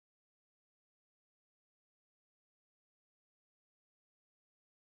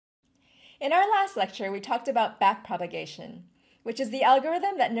In our last lecture, we talked about backpropagation, which is the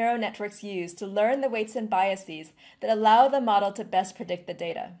algorithm that neural networks use to learn the weights and biases that allow the model to best predict the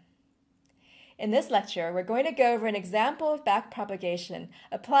data. In this lecture, we're going to go over an example of backpropagation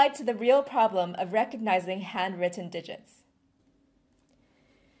applied to the real problem of recognizing handwritten digits.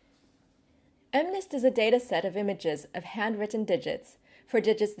 MNIST is a data set of images of handwritten digits for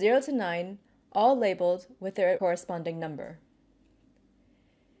digits 0 to 9, all labeled with their corresponding number.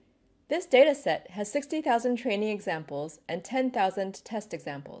 This dataset has 60,000 training examples and 10,000 test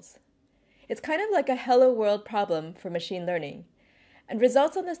examples. It's kind of like a hello world problem for machine learning, and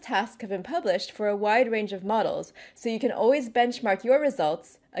results on this task have been published for a wide range of models, so you can always benchmark your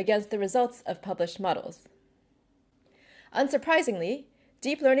results against the results of published models. Unsurprisingly,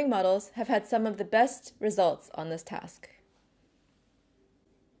 deep learning models have had some of the best results on this task.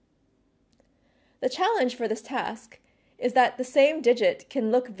 The challenge for this task is that the same digit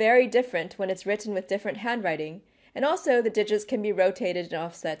can look very different when it's written with different handwriting, and also the digits can be rotated and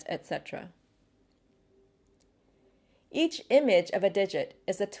offset, etc. Each image of a digit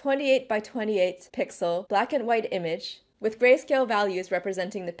is a 28 by 28 pixel black and white image with grayscale values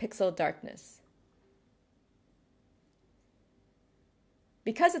representing the pixel darkness.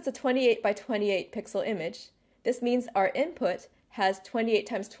 Because it's a 28 by 28 pixel image, this means our input has 28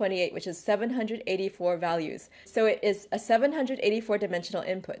 times 28, which is 784 values. So it is a 784 dimensional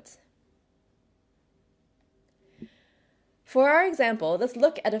input. For our example, let's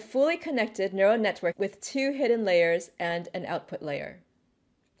look at a fully connected neural network with 2 hidden layers and an output layer.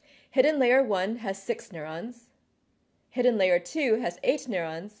 Hidden layer 1 has 6 neurons, hidden layer 2 has 8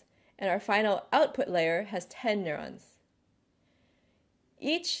 neurons, and our final output layer has 10 neurons.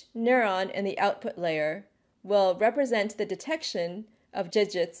 Each neuron in the output layer will represent the detection of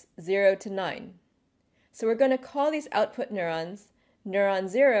digits 0 to 9. So we're going to call these output neurons neuron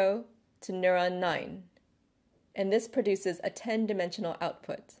 0 to neuron 9. And this produces a 10-dimensional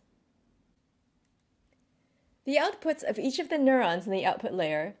output. The outputs of each of the neurons in the output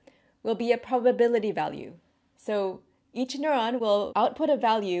layer will be a probability value. So each neuron will output a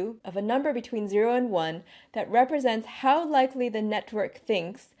value of a number between 0 and 1 that represents how likely the network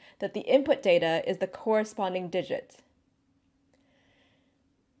thinks that the input data is the corresponding digit.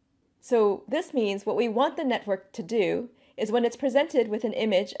 So this means what we want the network to do is when it's presented with an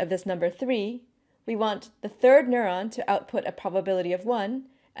image of this number 3, we want the third neuron to output a probability of 1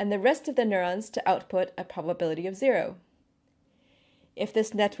 and the rest of the neurons to output a probability of 0. If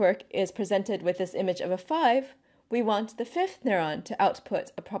this network is presented with this image of a 5, we want the fifth neuron to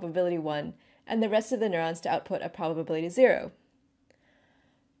output a probability 1 and the rest of the neurons to output a probability 0.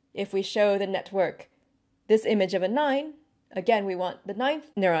 If we show the network this image of a 9, again we want the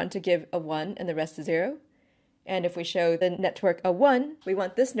ninth neuron to give a 1 and the rest a 0. And if we show the network a 1, we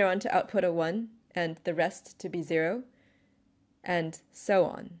want this neuron to output a 1 and the rest to be 0, and so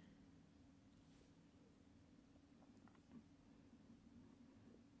on.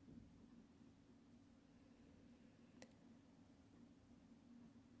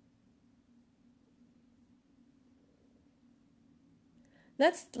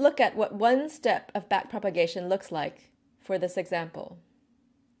 Let's look at what one step of backpropagation looks like for this example.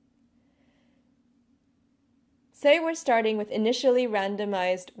 Say we're starting with initially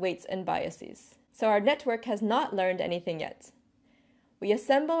randomized weights and biases. So our network has not learned anything yet. We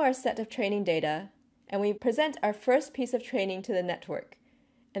assemble our set of training data and we present our first piece of training to the network.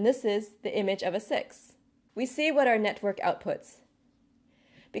 And this is the image of a 6. We see what our network outputs.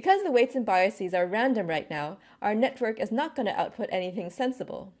 Because the weights and biases are random right now, our network is not going to output anything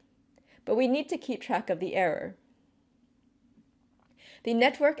sensible. But we need to keep track of the error. The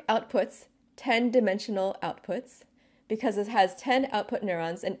network outputs 10-dimensional outputs because it has 10 output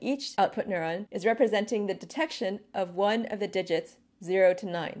neurons, and each output neuron is representing the detection of one of the digits 0 to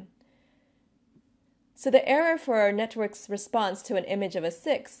 9. So the error for our network's response to an image of a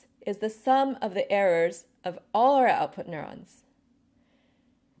 6 is the sum of the errors of all our output neurons.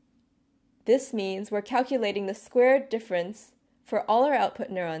 This means we're calculating the squared difference for all our output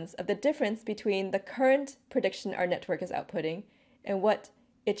neurons of the difference between the current prediction our network is outputting and what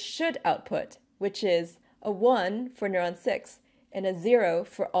it should output, which is a 1 for neuron 6 and a 0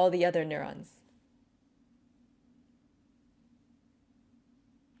 for all the other neurons.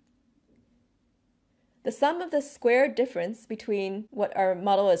 The sum of the squared difference between what our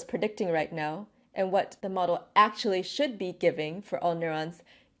model is predicting right now and what the model actually should be giving for all neurons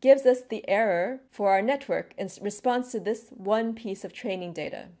gives us the error for our network in response to this one piece of training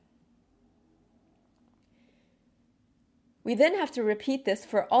data. We then have to repeat this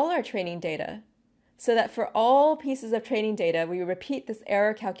for all our training data so that for all pieces of training data, we repeat this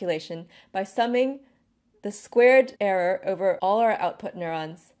error calculation by summing the squared error over all our output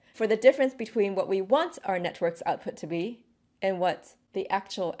neurons for the difference between what we want our network's output to be and what the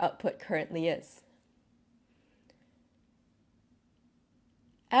actual output currently is.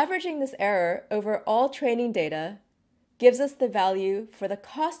 Averaging this error over all training data gives us the value for the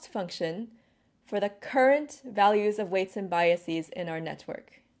cost function for the current values of weights and biases in our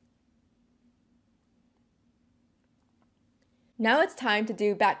network. Now it's time to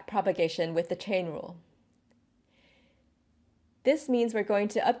do backpropagation with the chain rule. This means we're going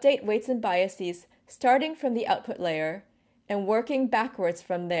to update weights and biases starting from the output layer and working backwards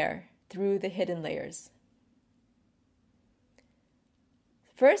from there through the hidden layers.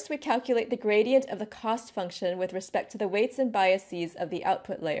 First, we calculate the gradient of the cost function with respect to the weights and biases of the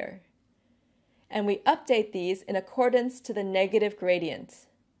output layer. And we update these in accordance to the negative gradient.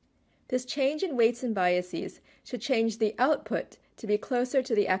 This change in weights and biases should change the output to be closer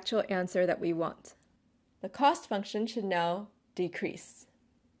to the actual answer that we want. The cost function should now decrease.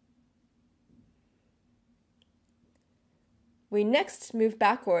 We next move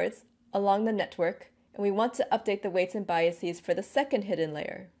backwards along the network, and we want to update the weights and biases for the second hidden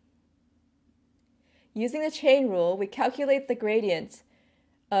layer. Using the chain rule, we calculate the gradient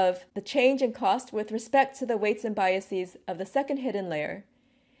of the change in cost with respect to the weights and biases of the second hidden layer,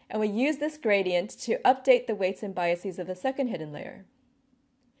 and we use this gradient to update the weights and biases of the second hidden layer.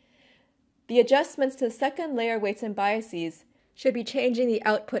 The adjustments to the second layer weights and biases should be changing the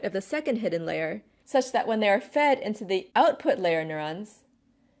output of the second hidden layer such that when they are fed into the output layer neurons,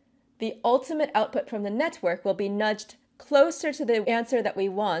 the ultimate output from the network will be nudged closer to the answer that we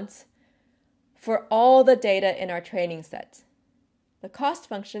want for all the data in our training set. The cost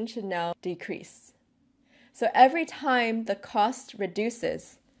function should now decrease. So every time the cost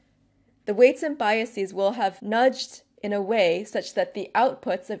reduces, the weights and biases will have nudged in a way such that the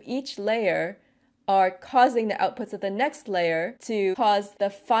outputs of each layer are causing the outputs of the next layer to cause the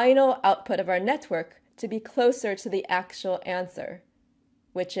final output of our network to be closer to the actual answer,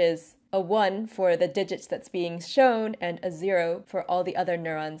 which is a 1 for the digits that's being shown and a 0 for all the other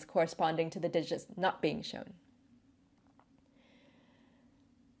neurons corresponding to the digits not being shown.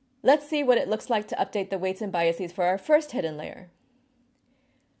 Let's see what it looks like to update the weights and biases for our first hidden layer.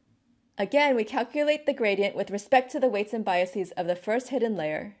 Again, we calculate the gradient with respect to the weights and biases of the first hidden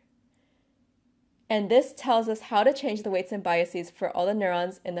layer. And this tells us how to change the weights and biases for all the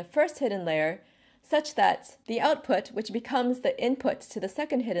neurons in the first hidden layer such that the output, which becomes the input to the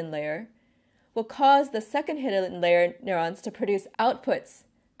second hidden layer, will cause the second hidden layer neurons to produce outputs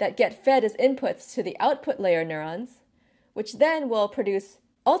that get fed as inputs to the output layer neurons, which then will produce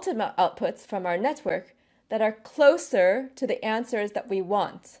ultimate outputs from our network that are closer to the answers that we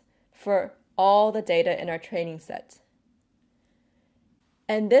want for all the data in our training set.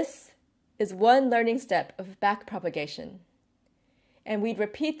 And this is one learning step of backpropagation. And we'd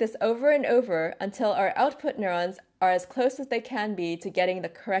repeat this over and over until our output neurons are as close as they can be to getting the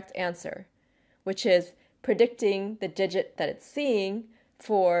correct answer, which is predicting the digit that it's seeing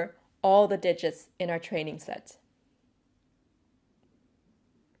for all the digits in our training set.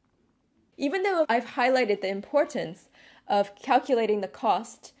 Even though I've highlighted the importance of calculating the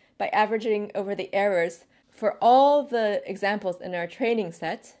cost by averaging over the errors for all the examples in our training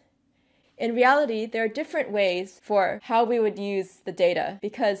set, in reality, there are different ways for how we would use the data,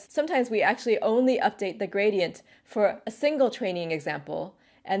 because sometimes we actually only update the gradient for a single training example,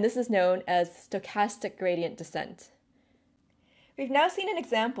 and this is known as stochastic gradient descent. We've now seen an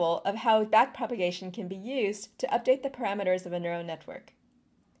example of how backpropagation can be used to update the parameters of a neural network.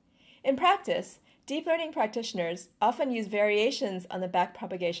 In practice, deep learning practitioners often use variations on the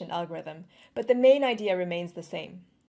backpropagation algorithm, but the main idea remains the same.